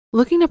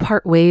Looking to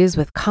part ways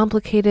with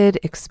complicated,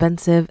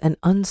 expensive, and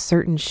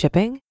uncertain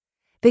shipping?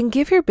 Then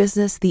give your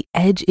business the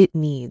edge it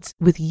needs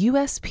with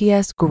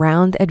USPS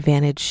Ground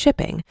Advantage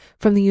shipping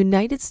from the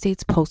United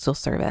States Postal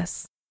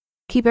Service.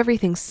 Keep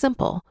everything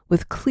simple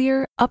with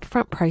clear,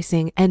 upfront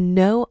pricing and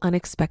no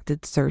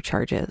unexpected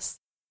surcharges.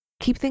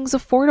 Keep things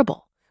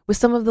affordable with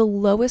some of the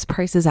lowest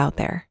prices out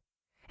there.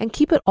 And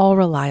keep it all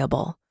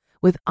reliable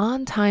with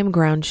on-time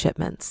ground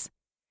shipments.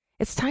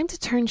 It's time to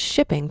turn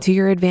shipping to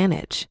your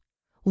advantage.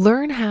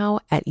 Learn how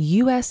at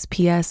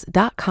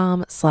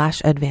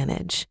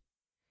USPS.com/advantage.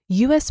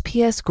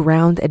 USPS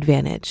Ground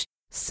Advantage.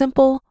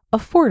 Simple,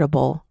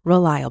 affordable,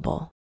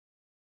 reliable.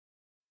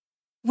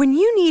 When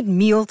you need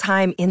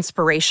mealtime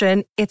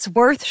inspiration, it's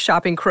worth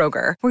shopping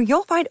Kroger, where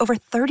you'll find over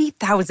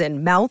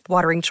 30,000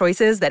 mouth-watering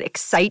choices that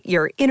excite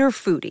your inner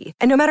foodie.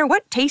 And no matter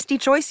what tasty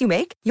choice you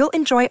make, you'll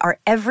enjoy our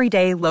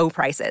everyday low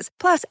prices,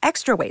 plus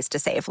extra ways to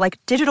save, like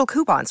digital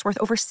coupons worth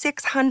over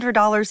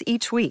 $600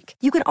 each week.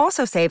 You can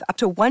also save up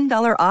to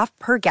 $1 off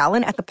per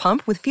gallon at the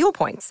pump with fuel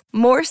points.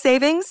 More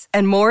savings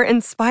and more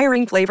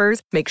inspiring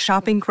flavors make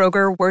shopping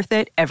Kroger worth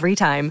it every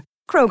time.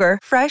 Kroger,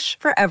 fresh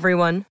for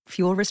everyone.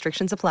 Fuel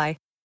restrictions apply.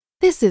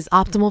 This is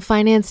Optimal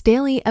Finance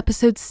Daily,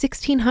 episode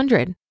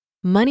 1600,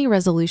 Money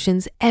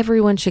Resolutions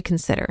Everyone Should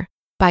Consider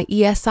by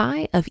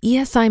ESI of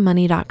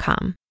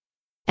esimoney.com.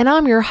 And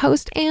I'm your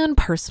host and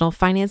personal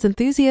finance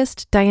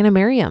enthusiast, Diana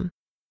Merriam.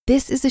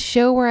 This is a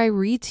show where I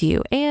read to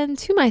you and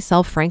to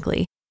myself,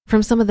 frankly,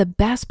 from some of the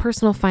best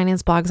personal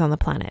finance blogs on the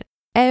planet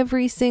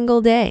every single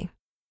day.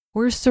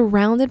 We're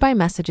surrounded by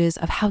messages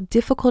of how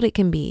difficult it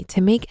can be to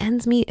make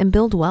ends meet and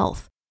build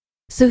wealth.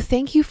 So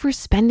thank you for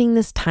spending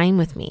this time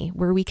with me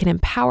where we can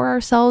empower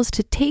ourselves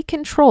to take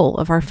control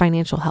of our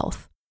financial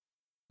health.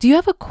 Do you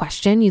have a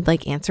question you'd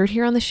like answered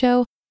here on the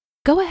show?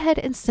 Go ahead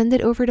and send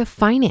it over to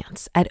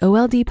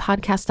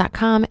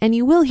finance@oldpodcast.com and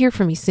you will hear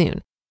from me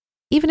soon.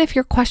 Even if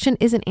your question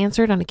isn't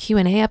answered on a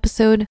Q&A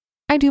episode,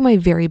 I do my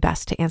very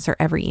best to answer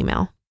every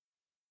email.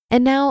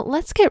 And now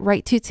let's get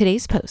right to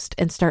today's post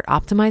and start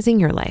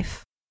optimizing your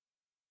life.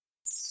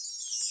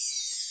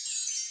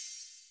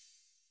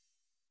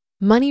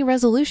 Money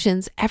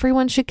Resolutions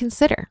Everyone Should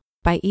Consider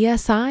by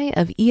ESI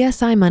of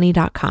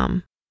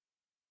esimoney.com.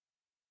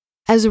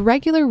 As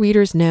regular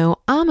readers know,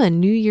 I'm a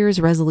New Year's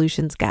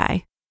resolutions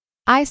guy.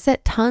 I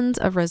set tons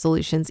of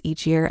resolutions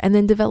each year and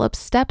then develop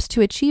steps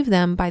to achieve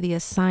them by the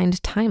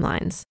assigned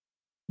timelines.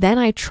 Then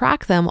I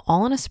track them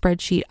all in a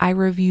spreadsheet I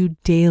review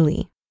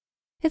daily.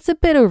 It's a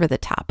bit over the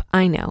top,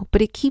 I know,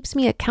 but it keeps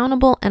me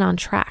accountable and on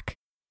track.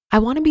 I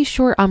want to be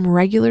sure I'm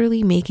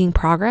regularly making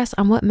progress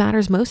on what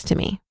matters most to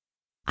me.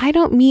 I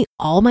don't meet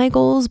all my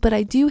goals, but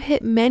I do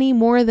hit many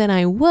more than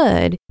I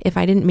would if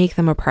I didn't make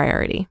them a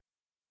priority.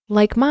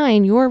 Like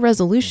mine, your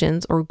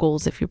resolutions, or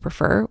goals if you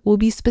prefer, will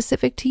be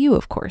specific to you,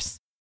 of course.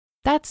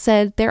 That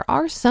said, there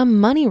are some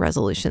money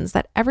resolutions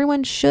that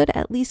everyone should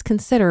at least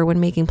consider when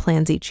making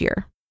plans each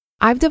year.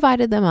 I've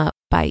divided them up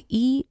by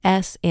E,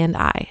 S, and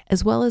I,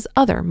 as well as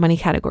other money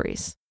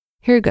categories.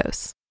 Here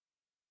goes.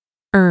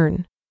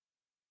 Earn.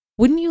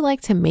 Wouldn't you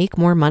like to make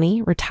more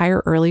money,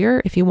 retire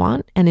earlier if you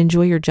want, and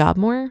enjoy your job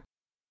more?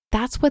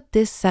 That's what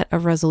this set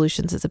of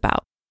resolutions is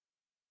about.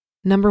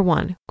 Number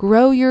 1,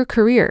 grow your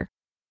career.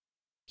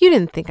 You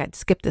didn't think I'd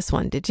skip this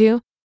one, did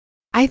you?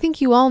 I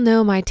think you all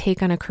know my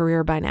take on a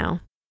career by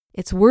now.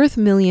 It's worth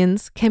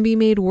millions, can be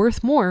made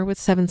worth more with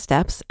 7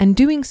 steps, and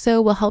doing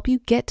so will help you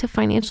get to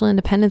financial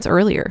independence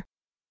earlier.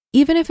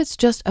 Even if it's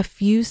just a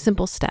few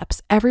simple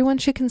steps, everyone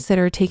should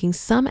consider taking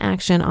some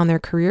action on their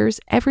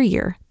careers every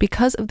year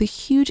because of the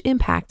huge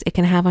impact it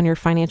can have on your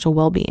financial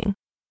well-being.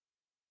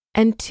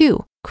 And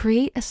 2,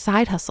 create a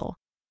side hustle.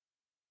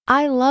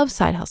 I love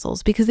side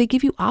hustles because they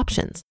give you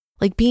options,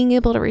 like being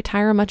able to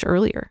retire much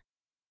earlier.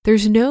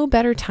 There's no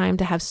better time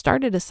to have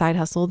started a side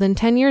hustle than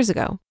 10 years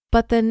ago,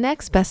 but the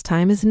next best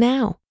time is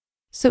now.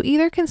 So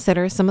either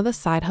consider some of the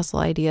side hustle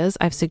ideas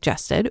I've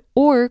suggested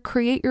or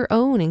create your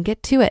own and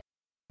get to it.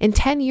 In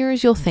 10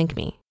 years, you'll thank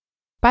me.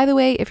 By the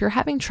way, if you're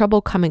having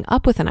trouble coming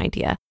up with an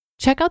idea,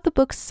 check out the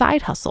book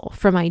Side Hustle: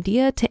 From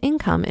Idea to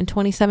Income in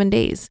 27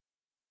 Days.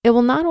 It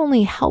will not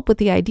only help with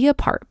the idea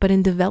part, but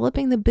in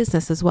developing the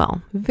business as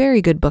well. Very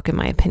good book in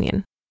my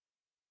opinion.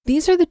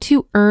 These are the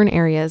 2 earn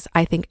areas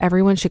I think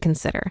everyone should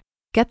consider.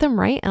 Get them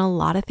right and a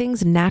lot of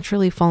things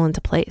naturally fall into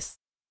place.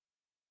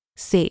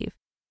 Save.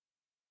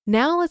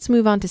 Now let's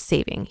move on to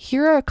saving.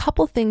 Here are a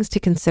couple things to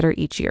consider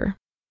each year.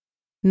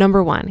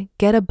 Number 1,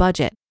 get a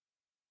budget.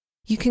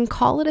 You can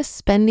call it a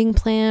spending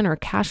plan or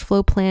cash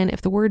flow plan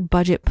if the word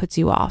budget puts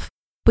you off.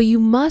 But you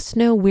must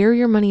know where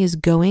your money is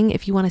going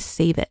if you want to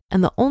save it.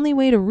 And the only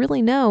way to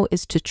really know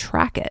is to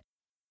track it.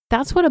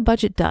 That's what a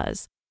budget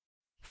does.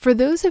 For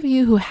those of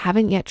you who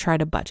haven't yet tried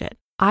a budget,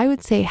 I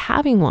would say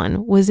having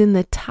one was in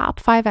the top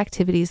 5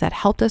 activities that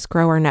helped us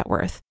grow our net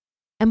worth.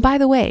 And by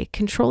the way,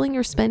 controlling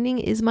your spending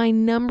is my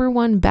number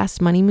 1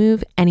 best money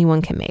move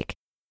anyone can make.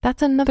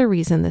 That's another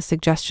reason this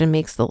suggestion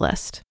makes the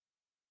list.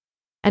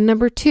 And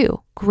number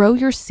 2, grow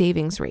your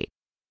savings rate.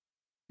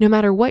 No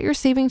matter what you're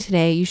saving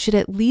today, you should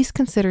at least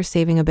consider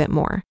saving a bit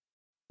more.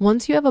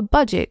 Once you have a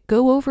budget,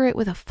 go over it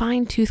with a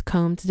fine-tooth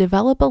comb to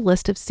develop a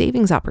list of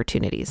savings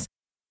opportunities.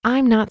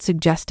 I'm not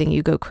suggesting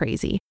you go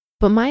crazy,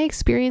 but my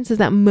experience is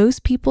that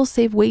most people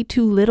save way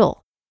too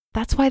little.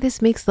 That's why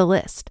this makes the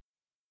list.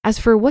 As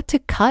for what to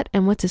cut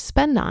and what to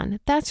spend on,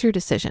 that's your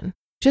decision.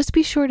 Just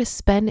be sure to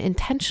spend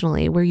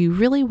intentionally where you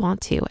really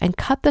want to and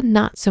cut the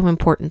not so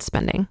important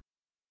spending.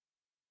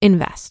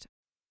 Invest.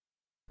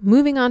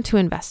 Moving on to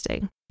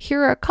investing,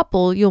 here are a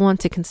couple you'll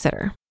want to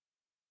consider.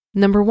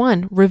 Number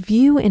 1,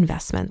 review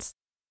investments.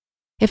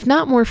 If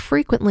not more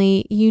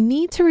frequently, you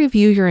need to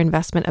review your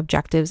investment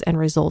objectives and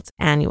results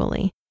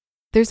annually.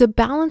 There's a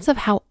balance of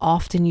how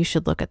often you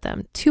should look at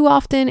them. Too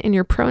often, and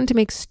you're prone to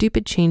make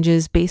stupid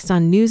changes based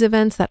on news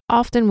events that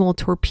often will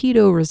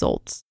torpedo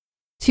results.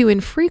 Too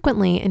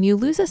infrequently, and you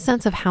lose a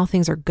sense of how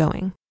things are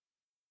going.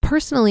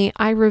 Personally,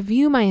 I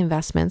review my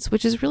investments,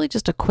 which is really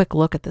just a quick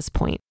look at this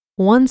point,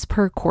 once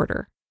per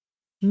quarter.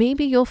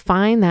 Maybe you'll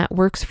find that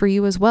works for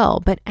you as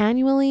well, but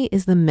annually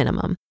is the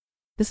minimum.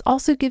 This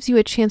also gives you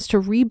a chance to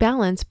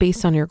rebalance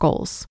based on your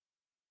goals.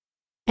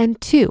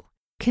 And 2,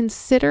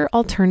 consider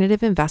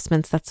alternative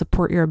investments that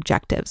support your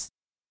objectives.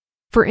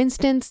 For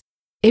instance,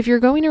 if you're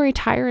going to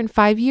retire in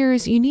 5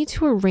 years, you need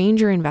to arrange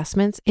your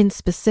investments in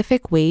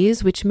specific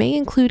ways, which may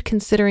include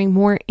considering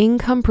more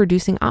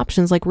income-producing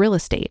options like real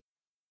estate.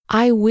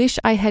 I wish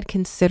I had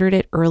considered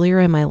it earlier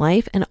in my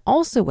life and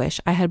also wish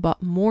I had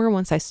bought more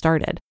once I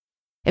started.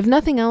 If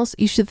nothing else,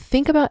 you should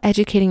think about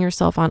educating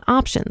yourself on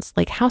options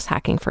like house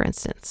hacking, for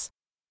instance.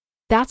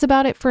 That's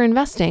about it for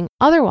investing.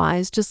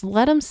 Otherwise, just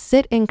let them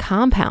sit and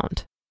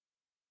compound.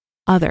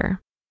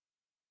 Other.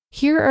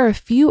 Here are a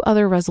few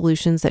other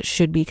resolutions that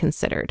should be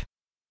considered.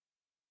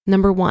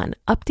 Number 1,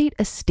 update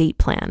estate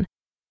plan.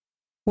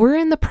 We're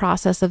in the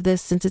process of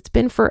this since it's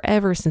been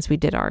forever since we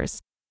did ours.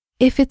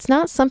 If it's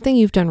not something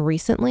you've done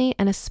recently,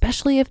 and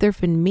especially if there have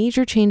been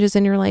major changes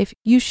in your life,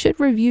 you should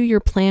review your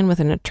plan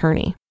with an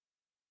attorney.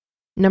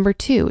 Number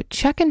 2,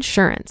 check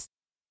insurance.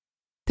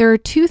 There are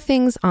 2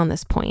 things on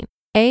this point.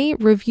 A,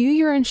 review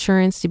your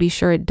insurance to be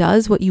sure it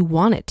does what you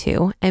want it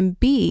to, and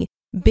B,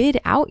 bid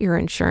out your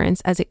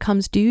insurance as it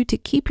comes due to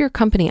keep your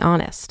company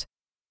honest.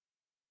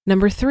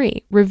 Number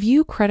 3,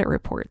 review credit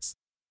reports.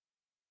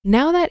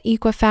 Now that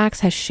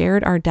Equifax has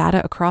shared our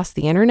data across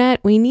the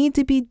internet, we need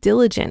to be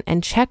diligent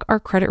and check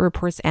our credit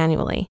reports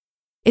annually.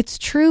 It's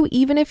true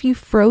even if you've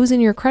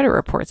frozen your credit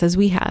reports as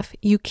we have,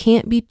 you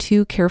can't be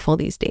too careful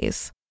these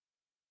days.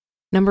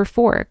 Number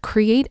 4,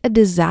 create a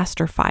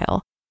disaster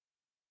file.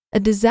 A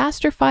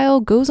disaster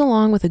file goes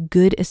along with a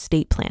good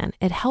estate plan.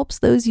 It helps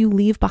those you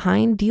leave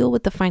behind deal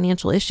with the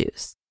financial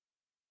issues.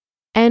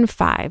 And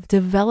 5,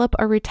 develop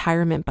a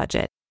retirement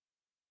budget.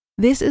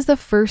 This is the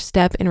first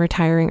step in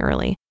retiring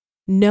early,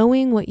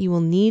 knowing what you will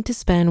need to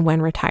spend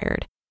when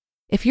retired.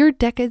 If you're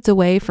decades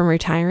away from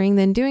retiring,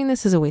 then doing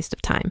this is a waste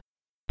of time.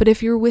 But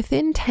if you're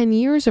within 10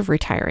 years of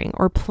retiring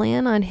or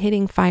plan on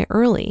hitting FI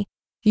early,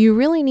 you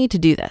really need to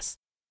do this.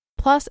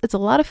 Plus, it's a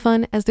lot of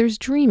fun as there's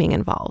dreaming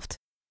involved.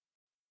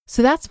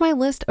 So that's my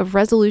list of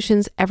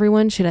resolutions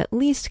everyone should at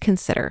least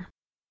consider.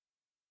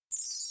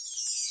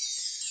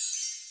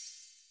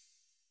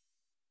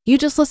 You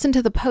just listened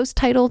to the post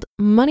titled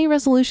Money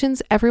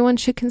Resolutions Everyone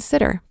Should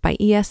Consider by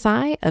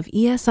ESI of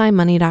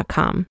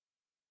esimoney.com.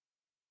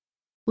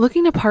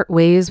 Looking to part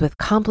ways with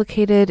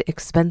complicated,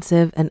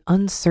 expensive, and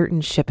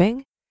uncertain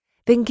shipping?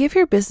 Then give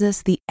your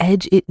business the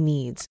edge it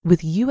needs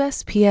with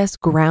USPS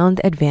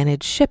Ground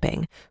Advantage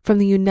shipping from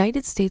the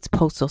United States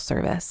Postal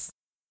Service.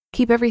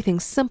 Keep everything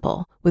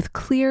simple with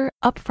clear,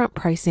 upfront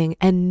pricing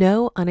and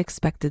no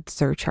unexpected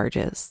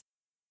surcharges.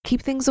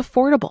 Keep things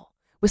affordable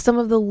with some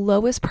of the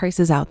lowest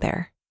prices out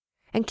there.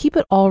 And keep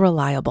it all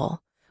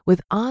reliable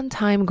with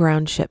on-time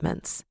ground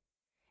shipments.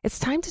 It's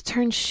time to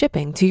turn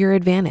shipping to your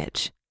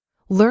advantage.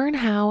 Learn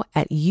how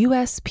at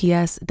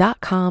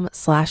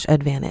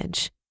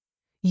USPS.com/advantage.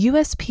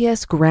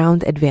 USPS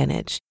Ground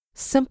Advantage.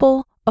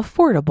 Simple,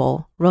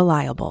 affordable,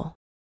 reliable.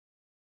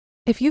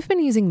 If you've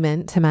been using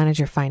Mint to manage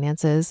your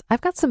finances,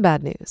 I've got some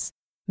bad news.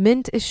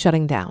 Mint is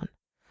shutting down.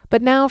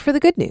 But now for the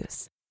good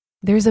news.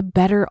 There's a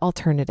better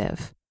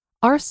alternative.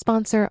 Our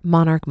sponsor,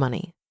 Monarch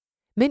Money.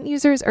 Mint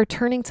users are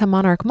turning to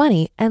Monarch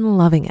Money and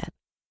loving it.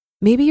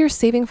 Maybe you're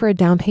saving for a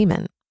down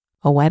payment,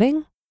 a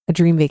wedding, a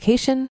dream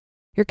vacation,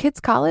 your kid's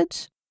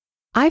college.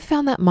 I've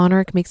found that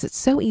Monarch makes it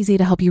so easy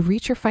to help you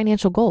reach your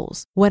financial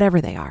goals,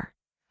 whatever they are.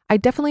 I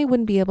definitely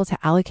wouldn't be able to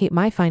allocate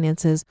my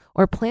finances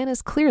or plan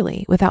as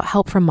clearly without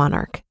help from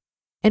Monarch.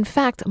 In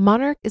fact,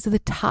 Monarch is the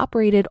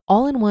top-rated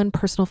all-in-one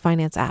personal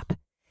finance app.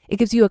 It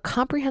gives you a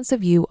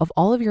comprehensive view of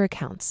all of your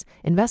accounts,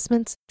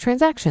 investments,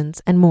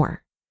 transactions, and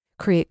more.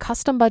 Create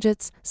custom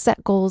budgets,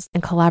 set goals,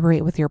 and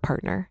collaborate with your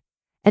partner.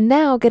 And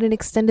now get an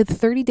extended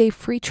 30-day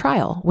free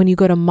trial when you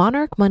go to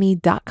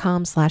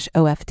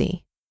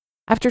monarchmoney.com/OFD.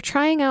 After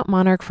trying out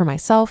Monarch for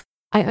myself,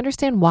 I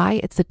understand why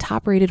it's the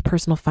top-rated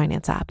personal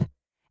finance app.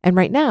 And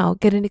right now,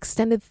 get an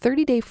extended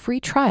 30-day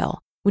free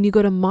trial when you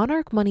go to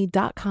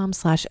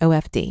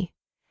monarchmoney.com/OFD.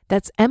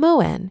 That's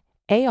MONARCHMONEY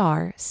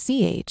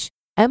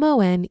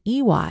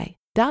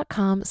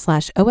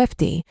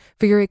betterhelp.com/OFD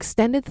for your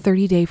extended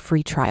 30-day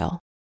free trial.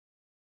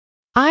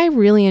 I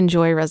really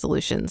enjoy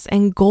resolutions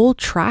and goal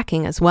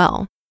tracking as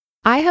well.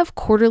 I have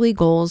quarterly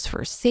goals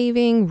for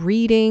saving,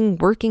 reading,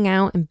 working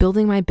out, and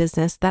building my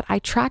business that I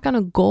track on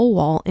a goal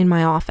wall in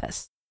my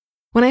office.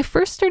 When I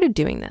first started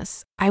doing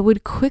this, I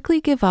would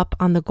quickly give up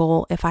on the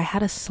goal if I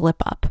had a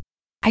slip up.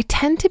 I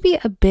tend to be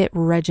a bit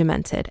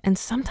regimented and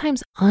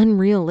sometimes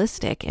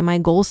unrealistic in my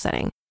goal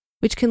setting,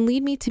 which can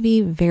lead me to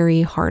be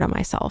very hard on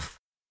myself.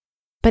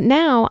 But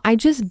now I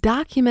just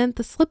document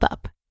the slip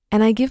up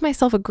and I give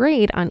myself a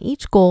grade on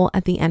each goal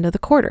at the end of the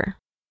quarter.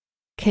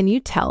 Can you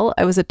tell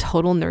I was a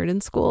total nerd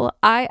in school?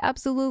 I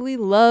absolutely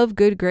love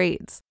good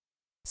grades.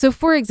 So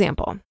for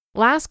example,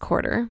 last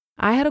quarter,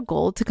 I had a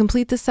goal to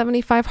complete the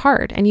 75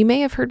 hard, and you may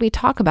have heard me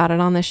talk about it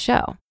on this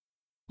show.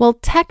 Well,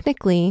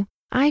 technically,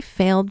 I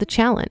failed the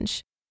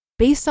challenge.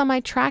 Based on my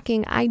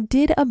tracking, I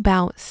did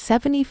about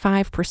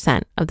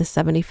 75% of the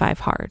 75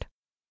 hard.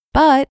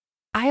 But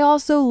I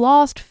also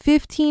lost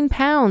 15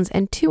 pounds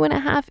and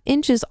 2.5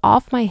 inches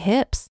off my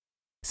hips.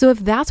 So if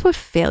that's what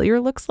failure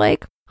looks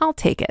like, I'll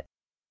take it.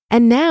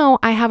 And now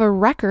I have a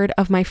record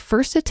of my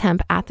first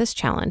attempt at this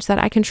challenge that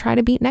I can try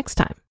to beat next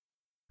time.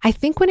 I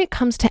think when it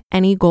comes to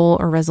any goal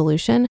or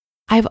resolution,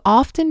 I've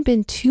often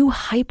been too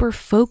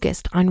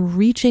hyper-focused on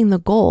reaching the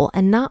goal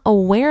and not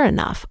aware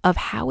enough of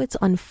how it's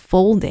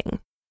unfolding.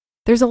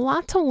 There's a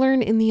lot to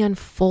learn in the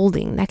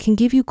unfolding that can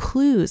give you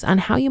clues on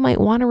how you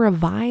might want to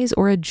revise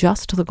or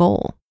adjust the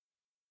goal.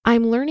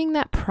 I'm learning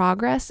that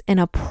progress in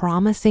a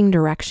promising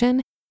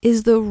direction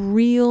is the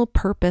real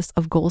purpose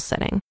of goal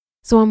setting.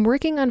 So I'm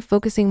working on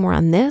focusing more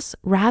on this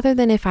rather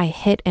than if I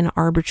hit an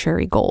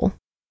arbitrary goal.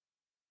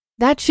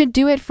 That should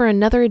do it for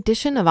another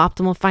edition of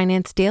Optimal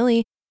Finance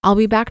Daily. I'll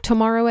be back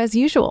tomorrow as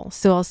usual,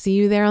 so I'll see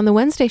you there on the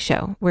Wednesday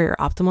show where your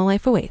optimal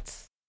life awaits.